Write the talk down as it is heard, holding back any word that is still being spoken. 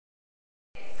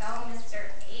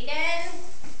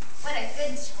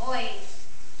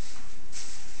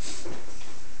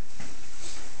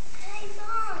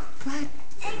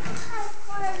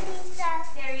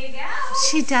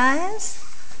does?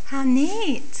 How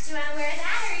neat. Do you want to wear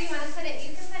that, or you want to put it?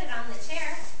 You can put it on the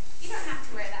chair. You don't have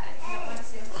to wear that if you don't want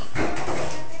to.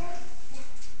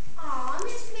 Aw,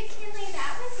 Miss McKinley,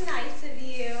 that was nice of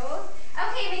you.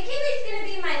 Okay, McKinley's going to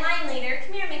be my line leader.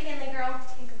 Come here, McKinley girl.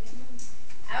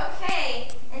 Okay,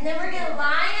 and then we're going to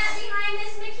line up behind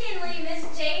Miss McKinley, Miss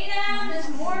Jada, Miss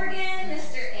Morgan,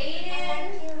 Mr.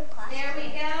 Aiden. There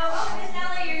we go. Oh, Miss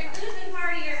Ella, you're losing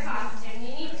part of your costume.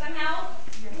 You need some help?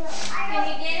 Can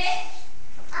you get it?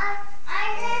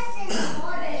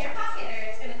 Put it in your pocket, or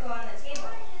it's going to go on the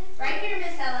table. Right here,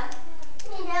 Miss Ella.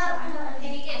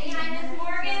 Can you get behind Miss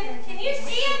Morgan? Can you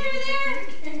see under there?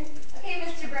 Okay,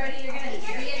 Mr. Brody, you're going to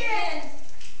be it in.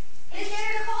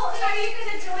 Mr. Colton, are you going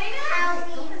to join us?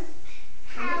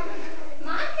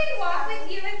 Mom can walk with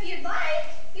you if you'd like.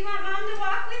 You want Mom to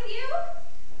walk with you?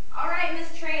 All right, Miss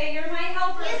Treya, you're my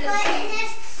helper this week.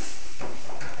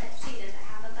 But she doesn't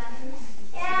have a button.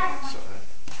 Yeah.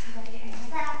 Okay.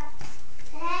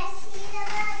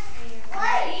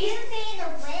 What? You see the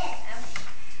whip.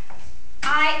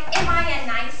 Am I a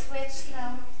nice witch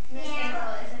though? Miss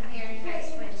April is a very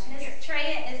nice witch. Miss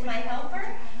Treya is my helper.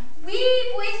 We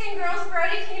boys and girls,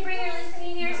 Brody, can you bring your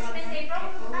listening ears to Miss April?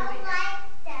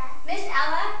 Miss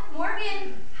Ella,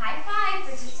 Morgan, high five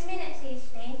for just a minute, please.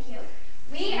 Thank you.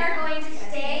 We are going to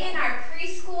stay in our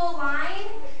preschool line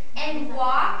and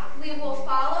walk. We will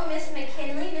follow Miss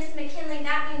McKinley. Miss McKinley,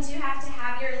 that means you have to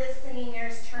have your listening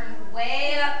ears turned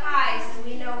way up high so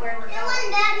we know where we're going.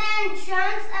 When Batman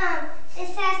jumps, it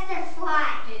has to fly.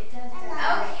 It does.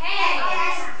 Okay.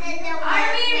 Are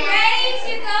we ready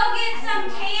to go get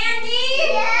some candy?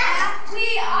 Yeah. We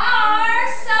are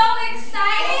so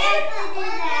excited.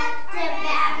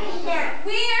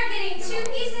 We are